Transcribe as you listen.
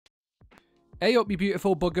Hey up, you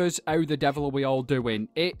beautiful buggers, how the devil are we all doing?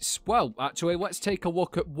 Well, actually, let's take a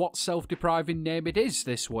look at what self-depriving name it is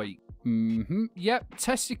this week. Yep,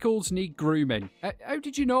 testicles need grooming. How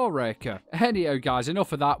did you know, Raker? Anyhow, guys,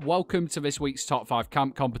 enough of that. Welcome to this week's Top 5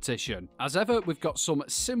 Camp competition. As ever, we've got some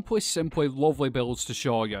simply lovely builds to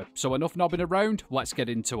show you. So enough knobbing around, let's get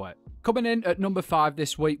into it. Coming in at number 5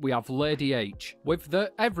 this week, we have Lady H with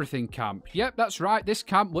the Everything Camp. Yep, that's right, this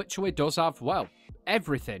camp literally does have, well,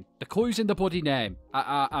 everything. The clue's in the bloody name.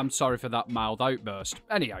 I'm sorry for that mild outburst.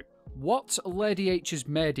 Anyhow, what Lady H has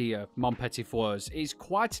made here, mon petit fleurs, is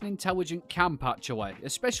quite an intelligent camp actually,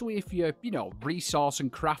 especially if you're, resource and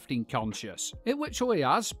crafting conscious. It literally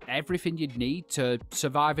has everything you'd need to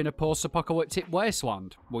survive in a post-apocalyptic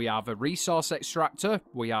wasteland. We have a resource extractor,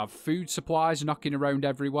 we have food supplies knocking around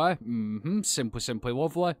everywhere, simply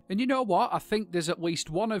lovely. And you know what, I think there's at least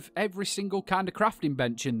one of every single kind of crafting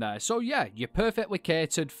bench in there, so yeah, you're perfectly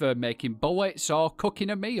catered for making bullets or cooking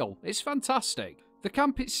a meal. It's fantastic. The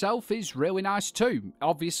camp itself is really nice too.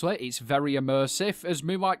 Obviously, it's very immersive. As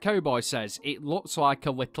Moonlight Cowboy says, it looks like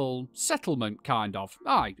a little settlement, kind of.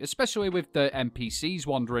 Aye, especially with the NPCs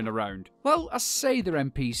wandering around. Well, I say they're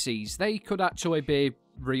NPCs. They could actually be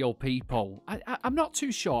real people. I'm not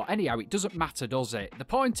too sure. Anyhow, it doesn't matter, does it? The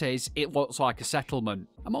point is, it looks like a settlement.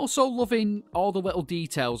 I'm also loving all the little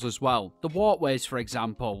details as well. The walkways, for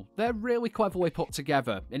example, they're really cleverly put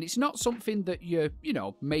together, and it's not something that you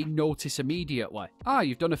may notice immediately.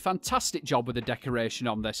 You've done a fantastic job with the decoration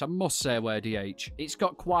on this, I must say, Lady H. It's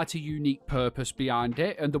got quite a unique purpose behind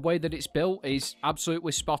it, and the way that it's built is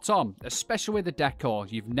absolutely spot on, especially the decor.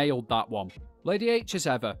 You've nailed that one. Lady H, as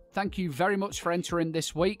ever, thank you very much for entering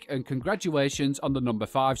this week, and congratulations on the number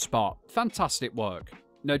 5 spot. Fantastic work.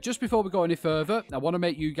 Now, just before we go any further, I want to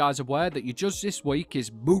make you guys aware that your judge this week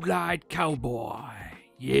is Moonlight Cowboy.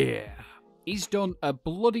 Yeah. He's done a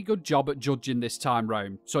bloody good job at judging this time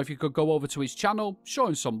round, so if you could go over to his channel, show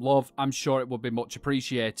him some love, I'm sure it would be much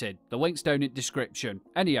appreciated. The link's down in the description.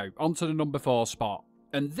 Anyhow, on to the number 4 spot.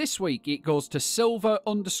 And this week, it goes to Silver__Bunny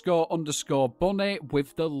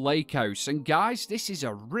with the Lake House. And guys, this is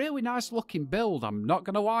a really nice looking build, I'm not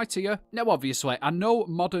going to lie to you. Now, obviously, I know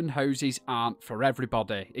modern houses aren't for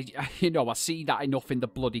everybody. I see that enough in the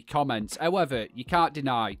bloody comments. However, you can't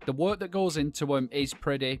deny, the work that goes into them is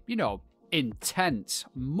pretty, intense.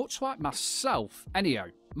 Much like myself. Anyhow,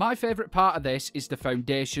 my favourite part of this is the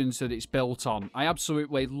foundations that it's built on. I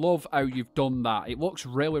absolutely love how you've done that. It looks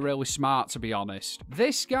really smart, to be honest.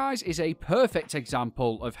 This, guys, is a perfect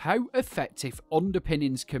example of how effective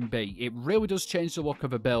underpinnings can be. It really does change the look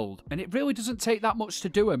of a build. And it really doesn't take that much to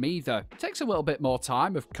do them either. It takes a little bit more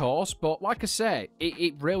time, of course, but like I say,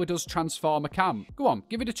 it really does transform a camp. Go on,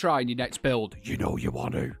 give it a try in your next build. You know you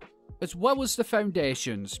want to. As well as the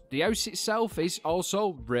foundations, the house itself is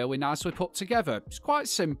also really nicely put together. It's quite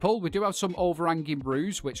simple. We do have some overhanging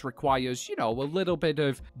roofs, which requires, a little bit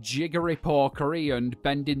of jiggery-pokery and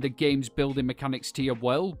bending the game's building mechanics to your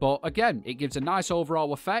will. But again, it gives a nice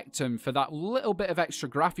overall effect, and for that little bit of extra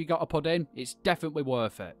graph you got to put in, it's definitely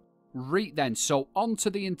worth it. Right then, so on to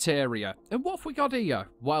the interior. And what have we got here?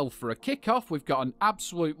 Well, for a kick-off, we've got an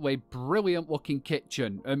absolutely brilliant looking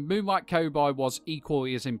kitchen, and Moonlight Cowboy was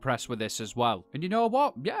equally as impressed with this as well. And you know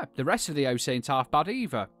what? Yeah, the rest of the house ain't half bad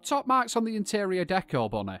either. Top marks on the interior decor,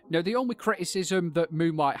 Bunny. Now, the only criticism that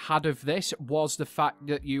Moonlight had of this was the fact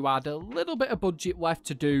that you had a little bit of budget left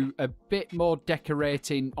to do a bit more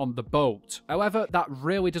decorating on the boat. However, that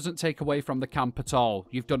really doesn't take away from the camp at all.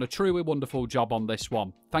 You've done a truly wonderful job on this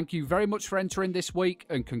one. Thank you very much for entering this week,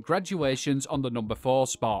 and congratulations on the number 4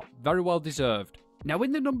 spot. Very well deserved. Now,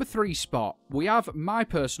 in the number 3 spot, we have my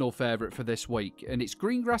personal favourite for this week, and it's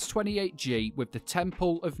Greengrass 28G with the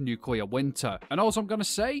Temple of Nuclear Winter. And all I'm going to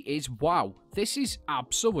say is, wow, this is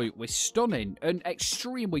absolutely stunning and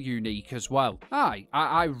extremely unique as well.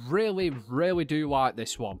 I really do like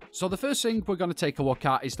this one. So the first thing we're going to take a look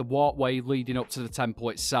at is the walkway leading up to the temple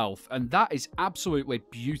itself, and that is absolutely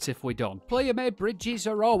beautifully done. Player-made bridges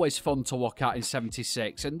are always fun to look at in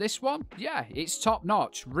 76, and this one, yeah, it's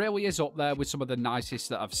top-notch. Really is up there with some of the nicest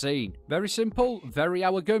that I've seen. Very simple, very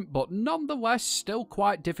elegant, but nonetheless still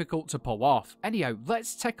quite difficult to pull off. Anyhow,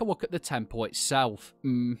 let's take a look at the temple itself.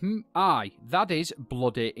 That is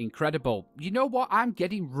bloody incredible. You know what? I'm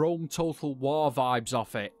getting Rome Total War vibes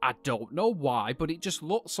off it. I don't know why, but it just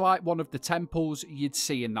looks like one of the temples you'd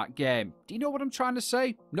see in that game. Do you know what I'm trying to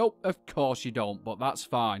say? Nope, of course you don't, but that's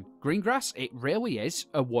fine. Greengrass, it really is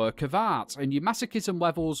a work of art, and your masochism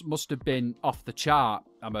levels must have been off the chart.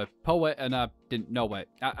 I'm a poet and I didn't know it.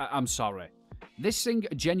 I'm sorry. This thing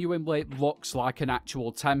genuinely looks like an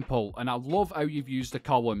actual temple, and I love how you've used the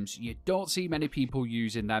columns. You don't see many people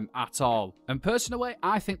using them at all. And personally,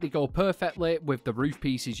 I think they go perfectly with the roof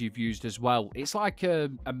pieces you've used as well. It's like a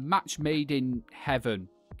match made in heaven.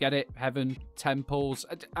 Get it? Heaven, temples.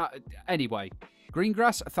 Anyway.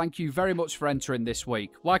 Greengrass, thank you very much for entering this week.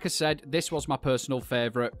 Like I said, this was my personal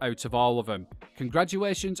favourite out of all of them.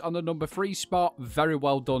 Congratulations on the number 3 spot. Very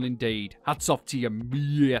well done indeed. Hats off to you,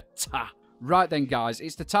 mate. Right then guys,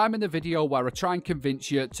 it's the time in the video where I try and convince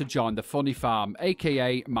you to join the Funny Farm,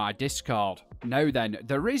 aka my Discord. Now then,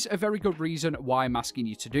 there is a very good reason why I'm asking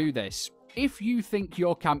you to do this. If you think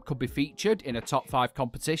your camp could be featured in a top 5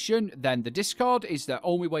 competition, then the Discord is the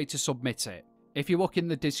only way to submit it. If you look in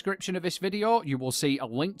the description of this video, you will see a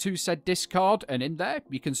link to said Discord, and in there,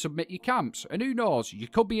 you can submit your camps, and who knows, you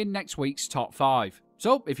could be in next week's top 5.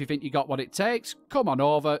 So, if you think you got what it takes, come on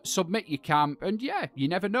over, submit your camp, and yeah, you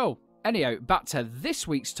never know. Anyhow, back to this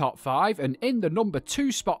week's top 5, and in the number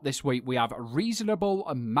 2 spot this week, we have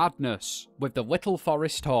Reasonable Madness with the Little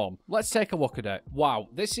Forest Home. Let's take a look at it. Wow,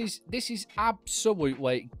 this is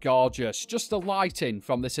absolutely gorgeous. Just the lighting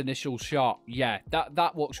from this initial shot. Yeah,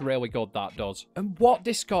 that looks really good, that does. And what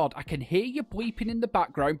Discord? I can hear you bleeping in the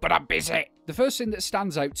background, but I'm busy. The first thing that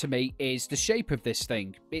stands out to me is the shape of this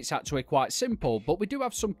thing. It's actually quite simple, but we do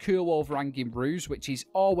have some cool overhanging roofs, which is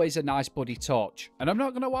always a nice buddy touch. And I'm not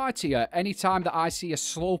going to lie to you, anytime that I see a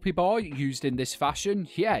slopey boy used in this fashion,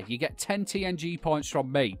 yeah, you get 10 TNG points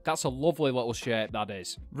from me. That's a lovely little shape, that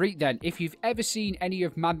is. Right then, if you've ever seen any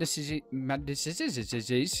of Madness's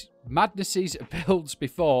builds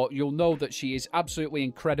before, you'll know that she is absolutely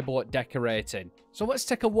incredible at decorating. So let's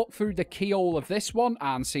take a look through the keyhole of this one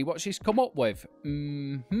and see what she's come up with.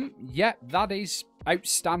 Yeah, that is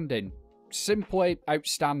outstanding. Simply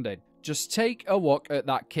outstanding. Just take a look at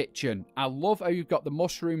that kitchen. I love how you've got the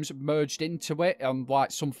mushrooms merged into it on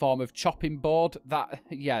like some form of chopping board.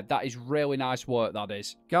 Yeah, that is really nice work, that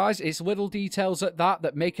is. Guys, it's little details at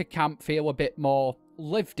that make a camp feel a bit more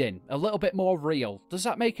lived in, a little bit more real. Does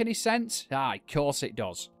that make any sense? Of course it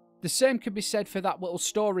does. The same can be said for that little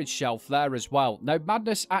storage shelf there as well. Now,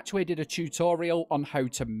 Madness actually did a tutorial on how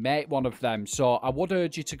to make one of them, so I would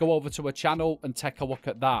urge you to go over to her channel and take a look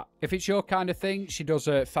at that. If it's your kind of thing, she does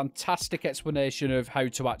a fantastic explanation of how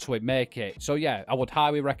to actually make it. So yeah, I would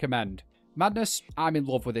highly recommend. Madness, I'm in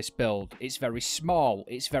love with this build. It's very small,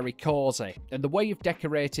 it's very cozy, and the way you've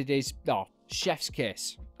decorated is, chef's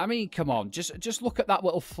kiss. I mean, come on, just look at that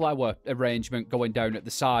little flower arrangement going down at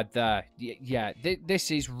the side there. Yeah, this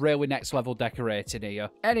is really next level decorating here.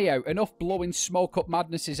 Anyhow, enough blowing smoke up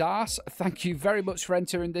Madness's arse. Thank you very much for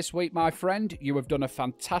entering this week, my friend. You have done a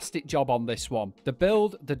fantastic job on this one. The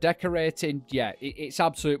build, the decorating, yeah, it's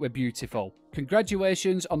absolutely beautiful.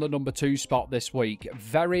 Congratulations on the number 2 spot this week.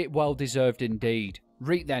 Very well deserved indeed.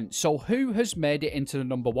 Right then, so who has made it into the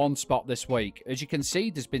number 1 spot this week? As you can see,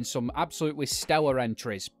 there's been some absolutely stellar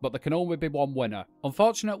entries, but there can only be one winner.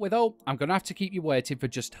 Unfortunately though, I'm going to have to keep you waiting for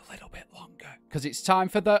just a little bit longer, because it's time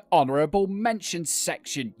for the Honourable Mentions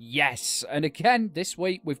section. Yes, and again, this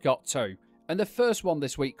week we've got 2. And the first one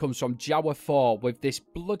this week comes from Jawa 4 with this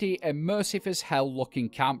bloody immersive as hell looking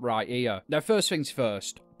camp right here. Now, first things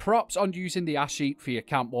first. Props on using the ash heap for your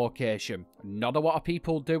camp location. Not a lot of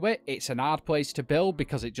people do it. It's an hard place to build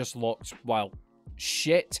because it just looks, well,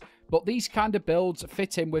 shit. But these kind of builds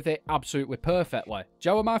fit in with it absolutely perfectly.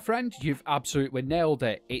 Joe, my friend, you've absolutely nailed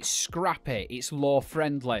it. It's scrappy, it's lore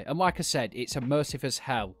friendly, and like I said, it's immersive as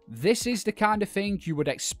hell. This is the kind of thing you would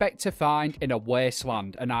expect to find in a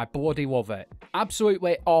wasteland, and I bloody love it.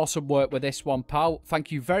 Absolutely awesome work with this one, pal. Thank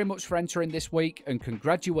you very much for entering this week, and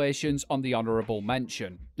congratulations on the honourable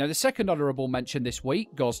mention. Now, the second honourable mention this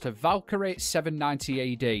week goes to Valkyrie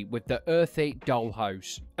 790 AD with the Earthy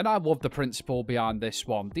Dollhouse. And I love the principle behind this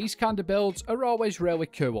one. These kind of builds are always really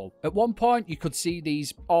cool. At one point, you could see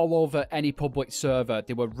these all over any public server.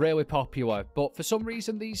 They were really popular, but for some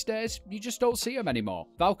reason these days, you just don't see them anymore.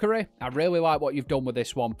 Valkyrie, I really like what you've done with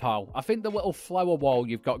this one, pal. I think the little flower wall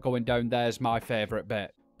you've got going down there is my favourite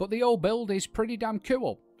bit. But the old build is pretty damn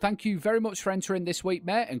cool. Thank you very much for entering this week,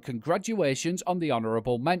 mate, and congratulations on the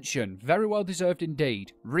honourable mention. Very well deserved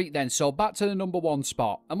indeed. Right then, so back to the number 1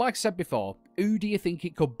 spot. And like I said before, who do you think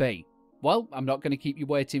it could be? Well, I'm not going to keep you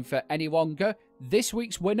waiting for any longer. This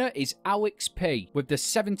week's winner is Alex P with the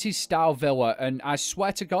 70s style villa, and I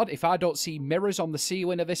swear to God, if I don't see mirrors on the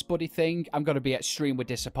ceiling of this bloody thing, I'm going to be extremely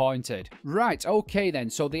disappointed. Right, okay then,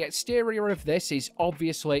 so the exterior of this is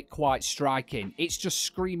obviously quite striking. It's just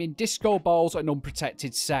screaming disco balls and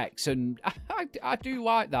unprotected sex, and I do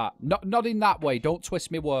like that. Not in that way, don't twist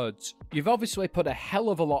me words. You've obviously put a hell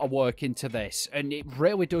of a lot of work into this, and it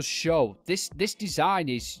really does show. This design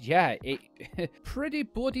is, yeah, pretty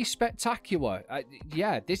bloody spectacular.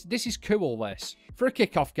 Yeah, this is cool, this. For a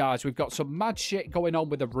kickoff, guys, we've got some mad shit going on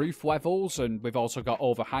with the roof levels, and we've also got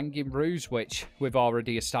overhanging roofs, which we've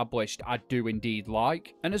already established I do indeed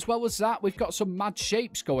like. And as well as that, we've got some mad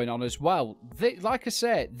shapes going on as well. Like I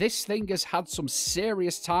say, this thing has had some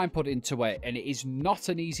serious time put into it, and it is not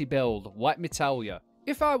an easy build, let me tell you.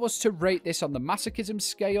 If I was to rate this on the masochism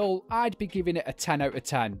scale, I'd be giving it a 10 out of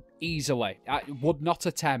 10. Easily. I would not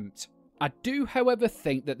attempt. I do, however,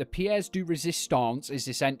 think that the pièce de résistance is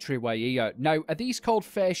this entryway here. Now, are these called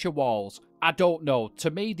fascia walls? I don't know.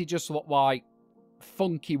 To me, they just look like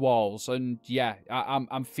funky walls, and yeah,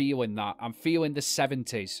 I'm feeling that. I'm feeling the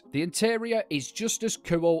 70s. The interior is just as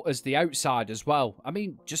cool as the outside as well. I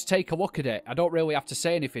mean, just take a look at it. I don't really have to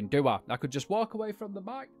say anything, do I? I could just walk away from the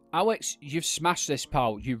mic. Alex, you've smashed this,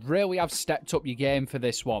 pal. You really have stepped up your game for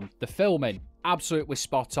this one. The filming, absolutely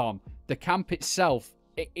spot on. The camp itself,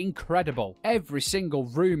 incredible. Every single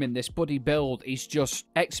room in this bloody build is just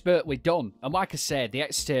expertly done. And like I said, the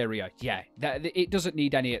exterior, yeah, it doesn't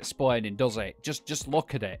need any explaining, does it? Just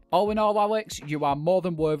look at it. All in all, Alex, you are more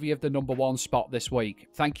than worthy of the #1 spot this week.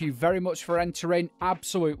 Thank you very much for entering.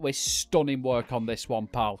 Absolutely stunning work on this one,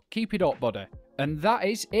 pal. Keep it up, buddy. And that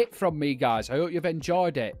is it from me, guys. I hope you've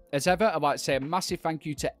enjoyed it. As ever, I'd like to say a massive thank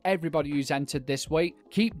you to everybody who's entered this week.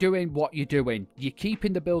 Keep doing what you're doing. You're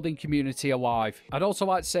keeping the building community alive. I'd also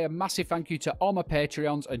like to say a massive thank you to all my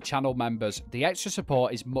Patreons and channel members. The extra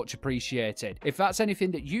support is much appreciated. If that's anything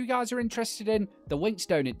that you guys are interested in, the link's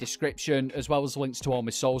down in the description, as well as links to all my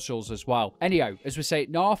socials as well. Anyhow, as we say it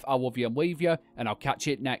north, I love you and leave you, and I'll catch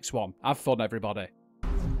you next one. Have fun, everybody.